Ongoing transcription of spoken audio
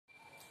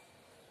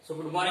So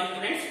good morning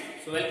students.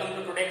 So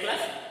welcome to today's class.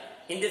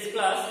 In this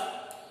class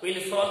we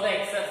will solve the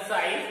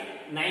exercise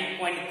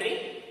 9.3.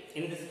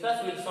 In this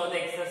class we will solve the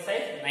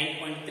exercise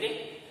 9.3.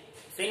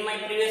 So in my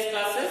previous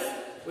classes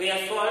we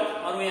have solved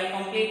or we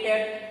have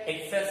completed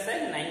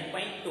exercise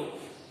 9.2.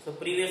 So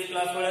previous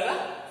class olaga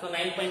so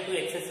 9.2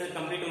 exercise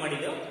complete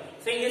ಮಾಡಿದೆವು.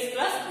 So in this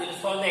class we will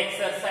solve the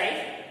exercise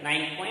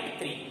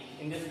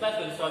 9.3. In this class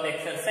we will solve the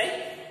exercise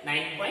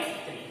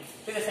 9.3.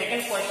 So the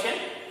second question,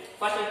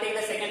 first we will take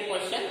the second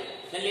question,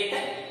 then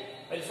later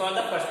we will solve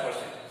the first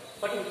question.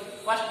 But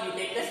first you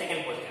take the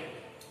second question.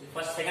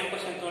 First second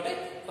question today,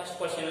 first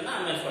question is not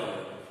solve.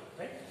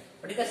 Right?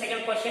 What is the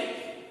second question?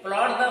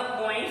 Plot the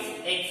points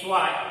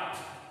xy.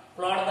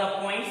 Plot the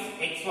points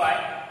xy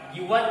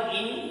given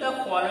in the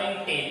following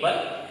table.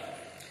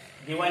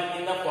 Given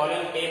in the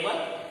following table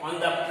on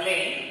the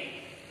plane,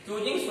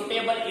 choosing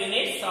suitable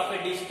units of a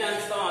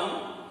distance on.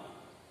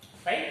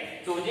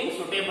 Right? Choosing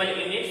suitable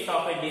units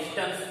of a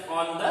distance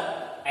on the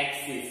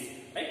axis.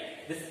 Right?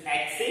 This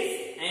axis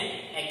and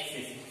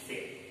axis.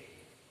 Say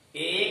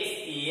ax,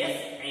 es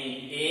and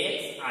ax,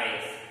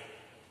 is.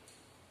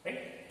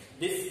 Right?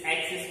 This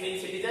axis means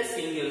it is a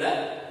singular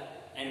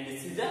and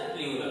this is a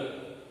plural.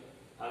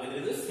 Again,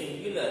 this is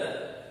singular.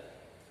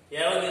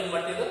 ಯಾವಾಗ use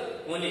ಮಾಡ್ತಿದ್ದು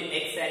only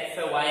x axis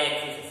y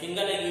axis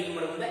single ಆಗಿ use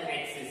ಮಾಡೋದ್ರಿಂದ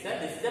axis,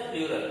 this is a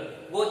plural,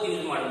 both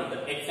use ಮಾಡೋದ್ರಿಂದ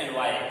x and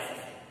y axis.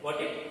 What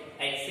it?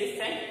 Axis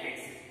and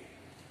axis.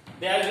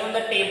 They are given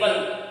the table,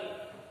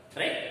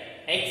 right?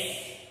 X,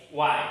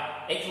 y,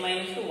 x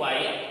minus 2, y,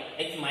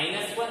 x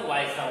minus 1,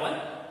 y 7,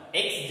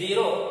 x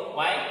 0,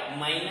 y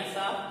minus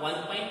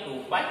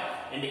 1.25,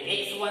 and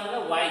x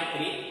 1, y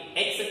 3,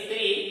 x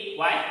 3,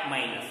 y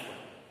minus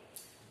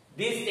 1.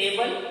 This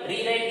table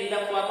rewrite in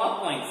the form of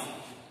points.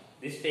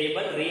 This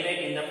table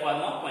rewrite in the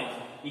form of points.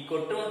 ಈ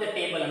ಕೊಟ್ಟಿರುವಂತ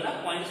table ಅನ್ನ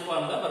points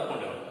form ಗೆ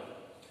ಬರ್ಕೊಂಡಿರೋದು.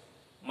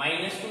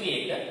 -2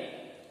 8,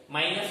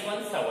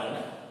 -1 7,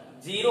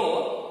 0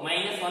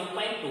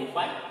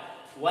 -1.25,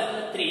 1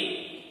 3,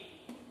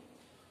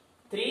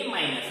 3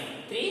 -1,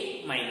 3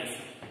 -1.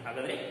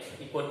 ಹಾಗಾದ್ರೆ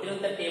ಈ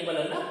ಕೊಟ್ಟಿರುವಂತ table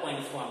ಅನ್ನ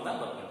points form ಗೆ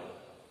ಬರ್ಕೊಂಡಿರೋದು.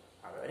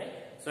 ಹಾಗಾದ್ರೆ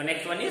so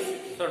next one is,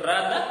 so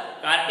draw the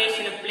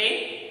Cartesian plane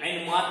and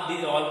mark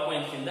these all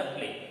points in the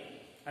plane.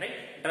 Alright,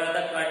 draw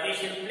the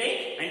Cartesian plane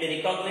and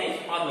recognize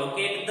or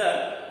locate the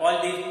all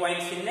these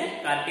points in a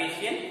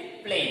Cartesian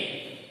plane.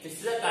 This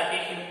is a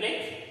Cartesian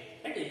plane.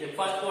 Right? It's the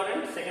first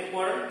quadrant, second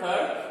quadrant,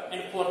 third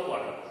and fourth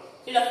quadrant.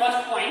 See the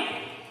first point,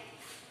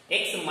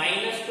 x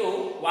minus 2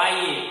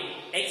 y8,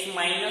 x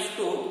minus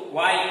 2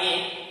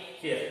 y8.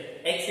 Here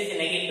x is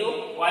negative,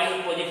 y is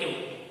positive.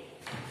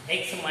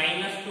 X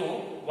minus 2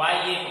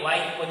 y8, y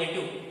is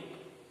positive.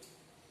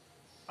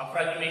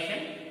 Approximation,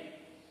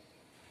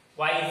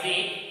 y is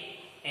 8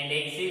 and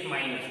x is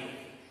minus 2.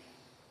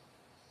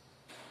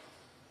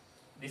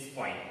 This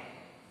point.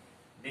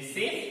 This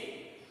is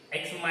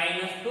x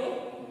minus 2,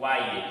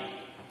 y8.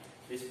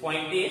 This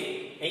point is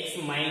x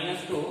minus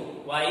 2,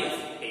 y is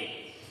 8.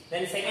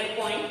 Then second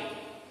point,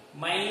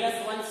 minus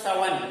 1,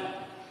 7.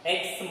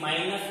 X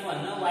minus 1,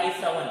 y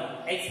 7.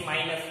 X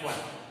minus 1.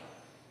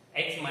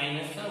 X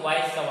minus 1, y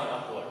 7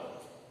 upward.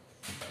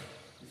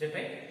 Is it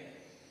right?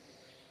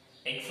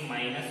 X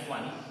minus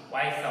 1,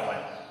 y 7.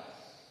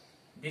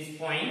 This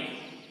point,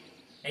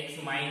 x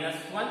minus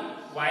 1,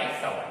 y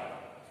 7.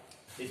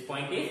 This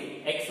point is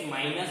x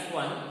minus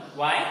 1,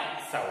 y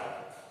 7.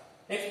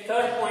 Next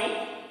third point,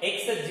 x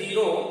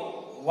 0,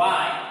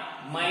 y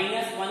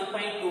minus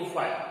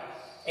 1.25.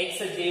 X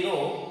 0,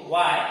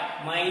 y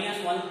minus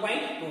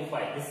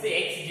 1.25. This is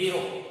x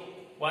 0,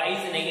 y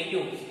is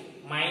negative,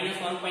 minus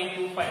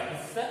 1.25.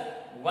 This is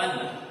 1.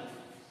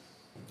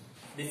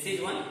 This is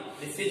 1,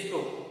 this is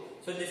 2.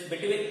 So this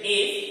between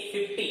is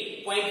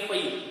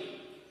 50.5.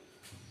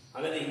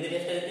 ಹಾಗಾದ್ರೆ ಇಂದ್ರೆ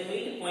ಎಷ್ಟಾಗುತ್ತೆ ನಿಮಗೆ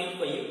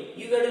 0.5,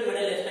 ಇವೆರಡು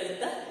middle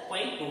ಎಷ್ಟಾಗುತ್ತೆ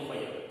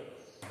 0.25 ಆಗುತ್ತೆ.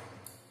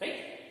 Right?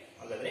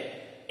 ಹಾಗಾದ್ರೆ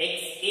x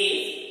is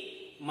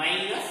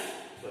minus,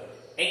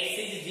 x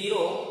is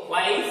 0,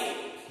 y is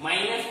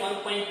minus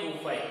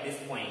 1.25, this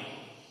point.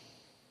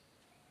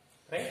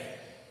 Right?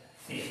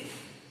 See,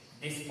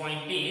 this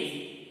point is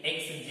x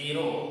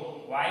 0,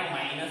 y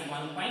minus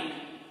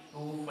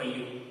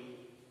 1.25.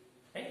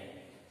 Right?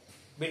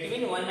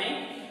 Between 1 and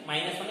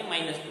minus 1 and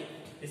minus 2.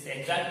 This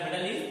exact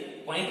middle is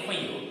 0.5.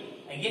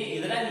 Again,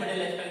 ಇದರ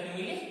middle ಎಷ್ಟಾಗುತ್ತೆ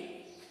ನಿಮಗೆ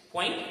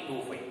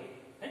 0.25.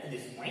 At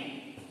this point.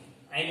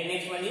 And the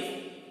next one is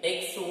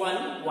x1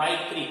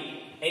 y3,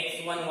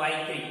 x1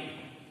 y3,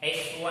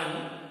 x1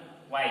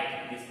 y3.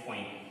 This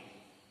point,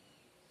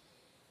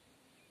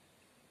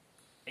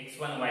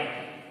 x1 y3.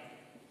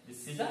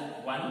 This is a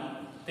 1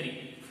 3.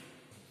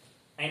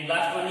 And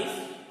last one is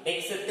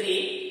x3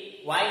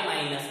 y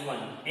minus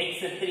 1,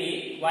 x3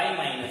 y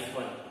minus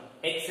 1,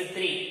 x3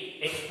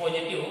 x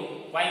positive,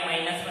 y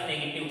minus 1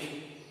 negative.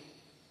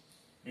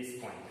 This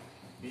point.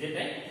 Is it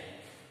right?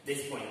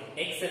 This point.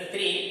 x3,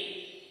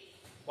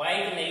 y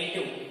is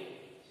negative.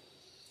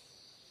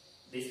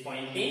 This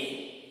point is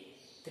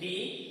 3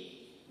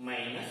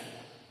 minus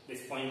 1.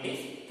 This point is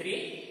 3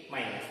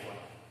 minus 1.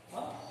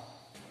 Well,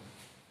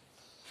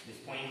 this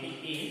point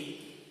is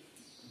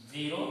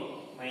 0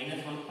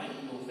 minus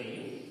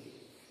 1.25.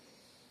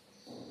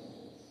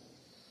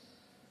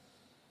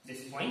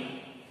 point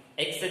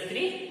x3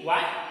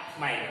 y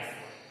minus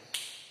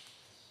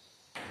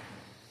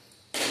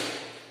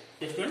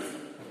 1. Students,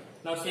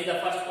 now see the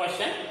first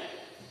question.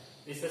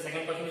 This is the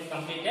second question is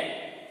completed.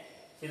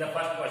 See the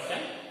first question.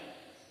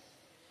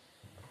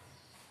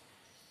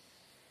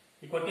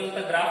 ಈ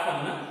ಕೊಟ್ಟಿರುವಂತ graph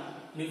ಅನ್ನು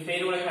ನೀವು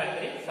fair ಒಳಗೆ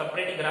ಹಾಕ್ರಿ.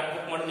 Separate graph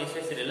book ಮಾಡೋ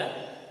ನೆಸೆಸರಿಲ್ಲ.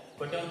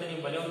 ಕೊಟ್ಟಿರುವಂತ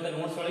ನೀವು ಬರೆಯುವಂತ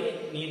notes ಒಳಗೆ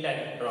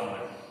ನೀಟಾಗಿ draw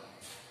ಮಾಡಿ.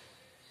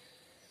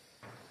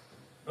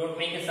 Don't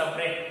make a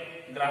separate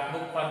graph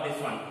book for this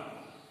one.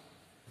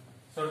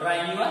 So draw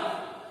in your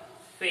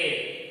fair.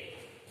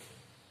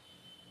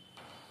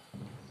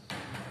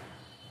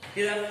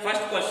 See the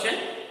first question.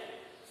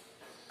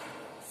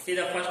 See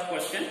the first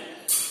question.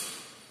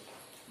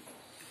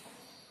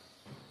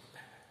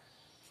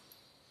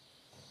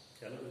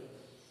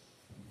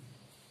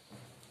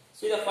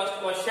 See the first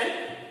question.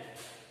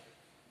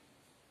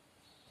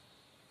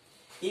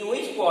 In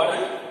which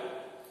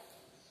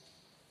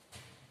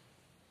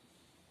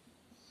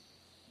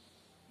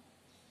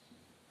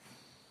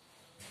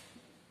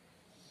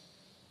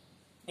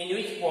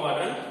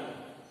quadrant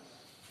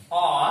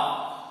or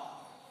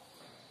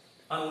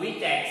on which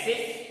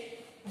axis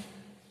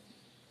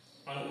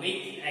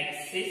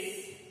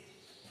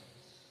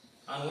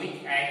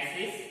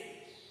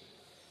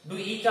do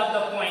each of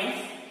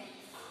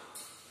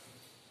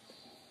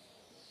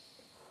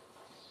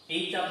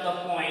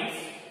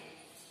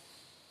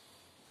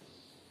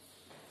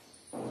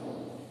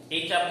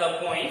the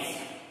points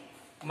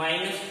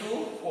minus 2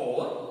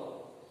 4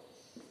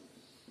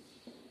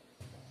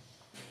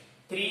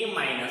 3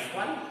 minus 1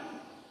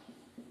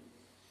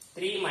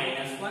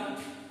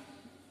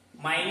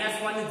 minus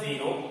 1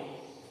 0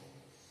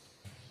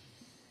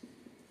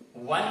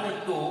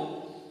 1 2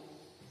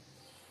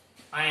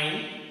 and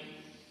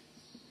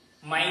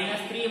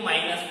minus 3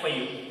 minus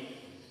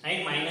 5 and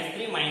minus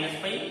 3 minus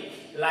 5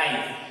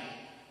 lies.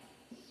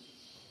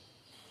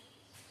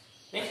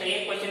 Next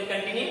again question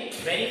continue.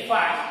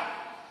 Verify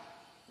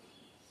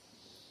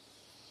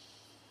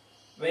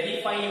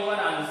your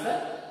answer.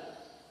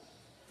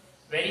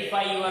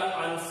 Verify your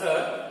answer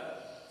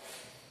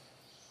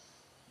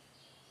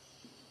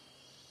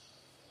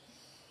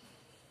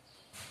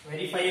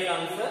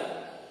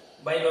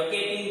by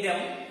locating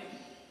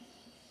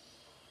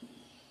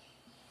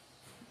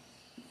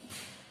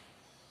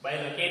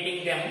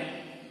them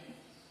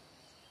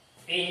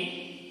in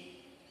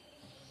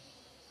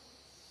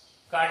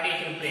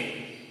Cartesian plane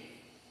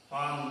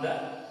on the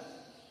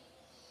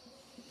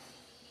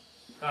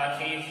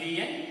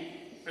Cartesian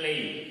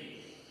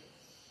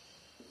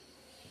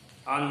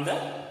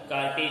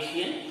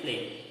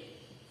plane.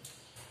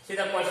 See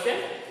the question.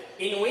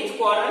 In which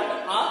quadrant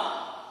or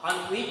on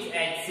which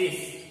axis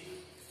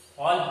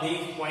all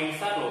these points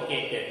are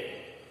located?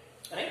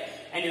 Right?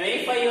 And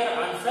verify your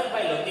answer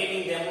by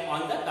locating them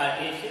on the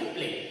Cartesian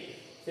plane.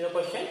 See the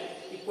question.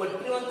 ಈ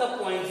ಕೊಟ್ಟಿರುವಂತ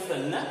points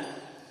ಅನ್ನ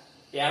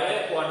ಯಾವ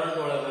quadrant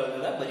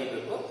ಒಳಗದ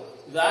ಬರೀಬೇಕು.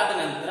 ಇದಾದ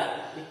ನಂತರ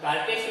ಈ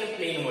Cartesian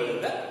plane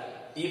ಒಳಗ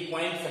ಈ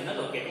points ಅನ್ನ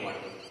ಲೊಕೇಟ್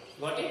ಮಾಡಬೇಕು.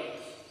 Got it?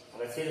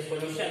 Let's see the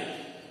solution.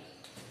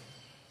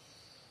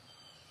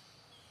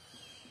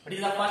 What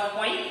is the first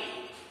point?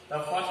 The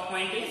first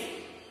point is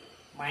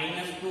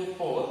minus 2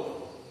 4.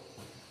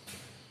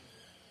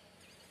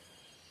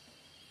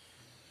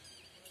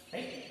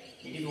 Right?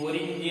 It is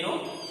origin 0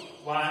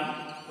 1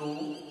 2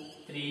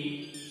 3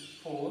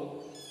 4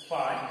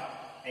 5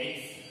 x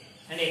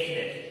and x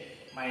dash.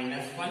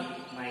 Minus 1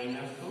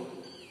 minus 2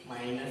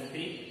 minus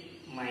 3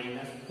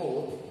 minus 4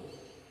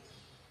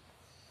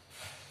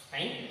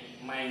 and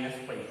minus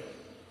 5.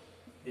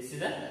 This is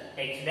the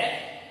x dash.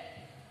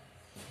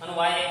 On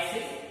y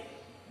axis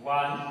 1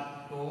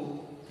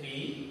 2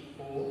 3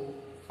 4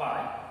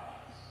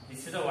 5.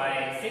 This is the y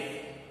axis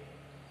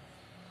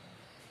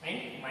and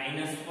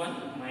minus 1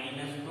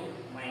 minus 2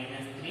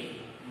 minus 3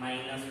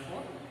 minus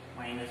 4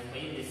 minus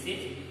 5. This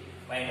is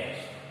y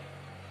dash.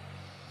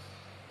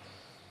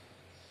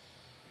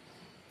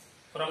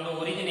 From the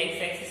origin x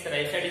axis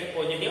right side is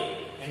positive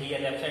and here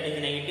left side is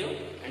negative,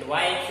 and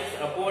y axis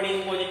upward is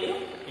positive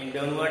and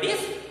downward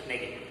is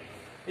negative.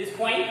 This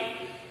point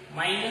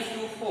minus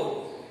 2 4,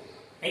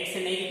 x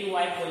negative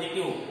y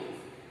positive.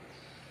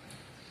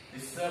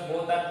 This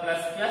both are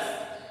plus plus,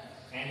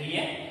 and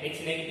here x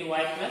negative y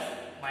plus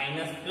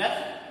minus plus,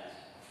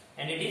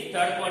 and it is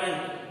third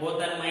quadrant, both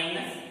are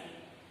minus,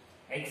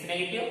 x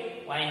negative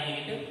y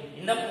negative.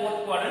 In the fourth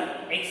quadrant,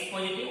 x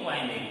positive y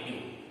negative,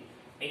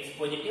 x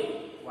positive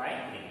y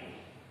negative.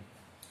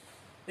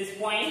 This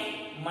point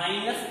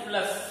minus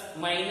plus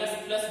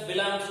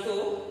belongs to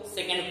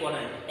second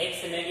quadrant, x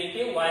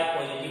negative y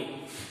positive.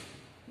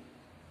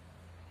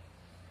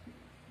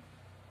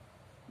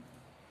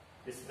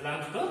 This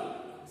belongs to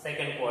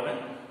second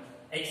quadrant,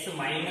 x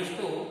minus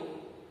 2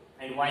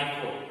 and y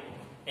 4,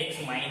 x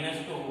minus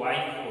 2 y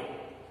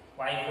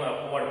 4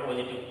 upward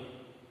positive.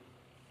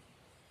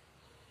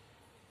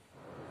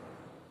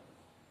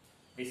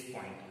 This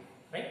point,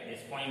 right?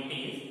 This point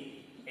is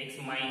x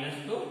minus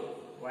 2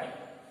 y 4.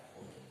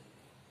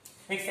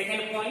 Next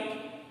second point,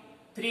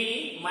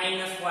 3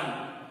 minus 1,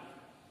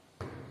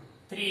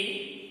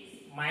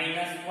 3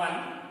 minus 1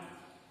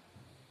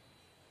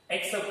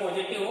 x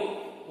positive,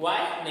 y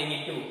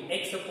negative.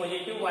 X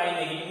positive, y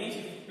negative means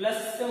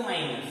plus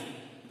minus.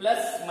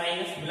 Plus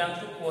minus belongs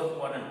to fourth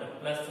quadrant.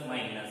 Plus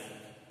minus.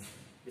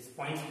 This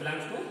points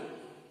belongs to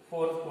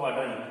fourth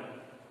quadrant.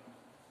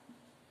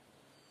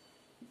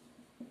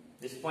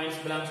 This points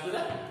belongs to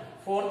the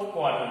fourth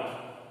quadrant.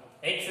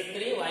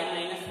 x3, y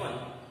minus 1.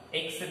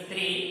 x3,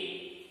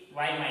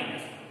 y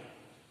minus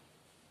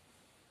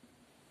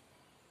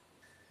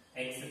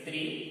 1.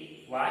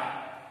 x3, y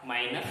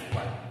minus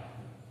 1.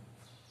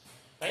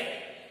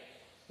 Right?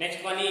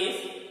 Next one is,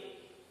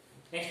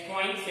 next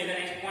point, say the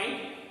next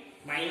point,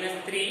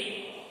 minus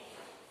 3,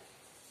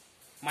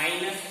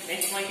 minus,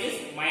 next point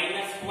is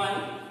minus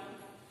 1,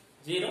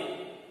 0,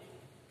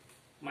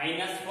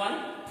 minus 1,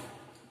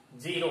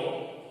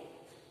 0,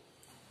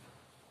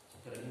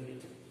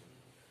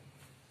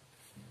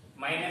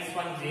 minus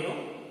 1, 0.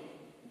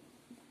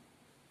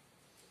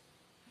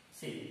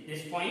 See,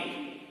 this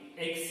point,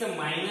 x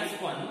minus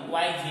 1,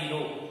 y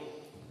 0,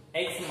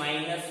 x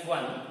minus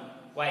 1,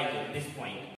 y 0, this point.